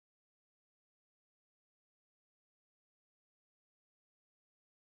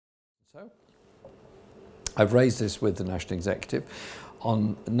So, I've raised this with the National Executive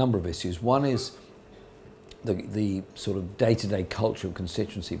on a number of issues. One is the sort of day-to-day culture of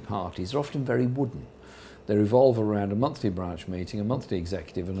constituency parties are often very wooden. They revolve around a monthly branch meeting, a monthly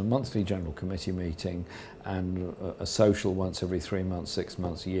executive and a monthly general committee meeting and a social once every 3 months, 6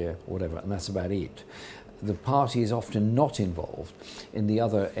 months, a year, whatever, and that's about it. The party is often not involved in the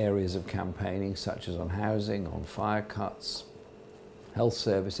other areas of campaigning, such as on housing, on fire cuts, health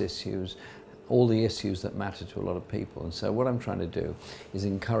service issues, all the issues that matter to a lot of people. And so what I'm trying to do is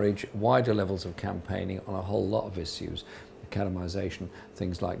encourage wider levels of campaigning on a whole lot of issues, academisation,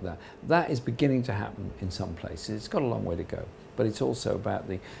 things like that. That is beginning to happen in some places. It's got a long way to go, but it's also about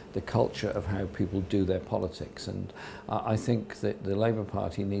the culture of how people do their politics. And I think that the Labour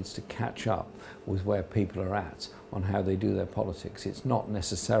Party needs to catch up with where people are at on how they do their politics. It's not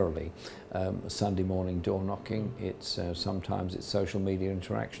necessarily Sunday morning door knocking. It's sometimes it's social media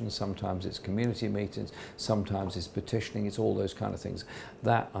interactions, sometimes it's community meetings, sometimes it's petitioning. It's all those kind of things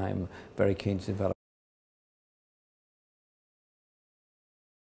that I'm very keen to develop.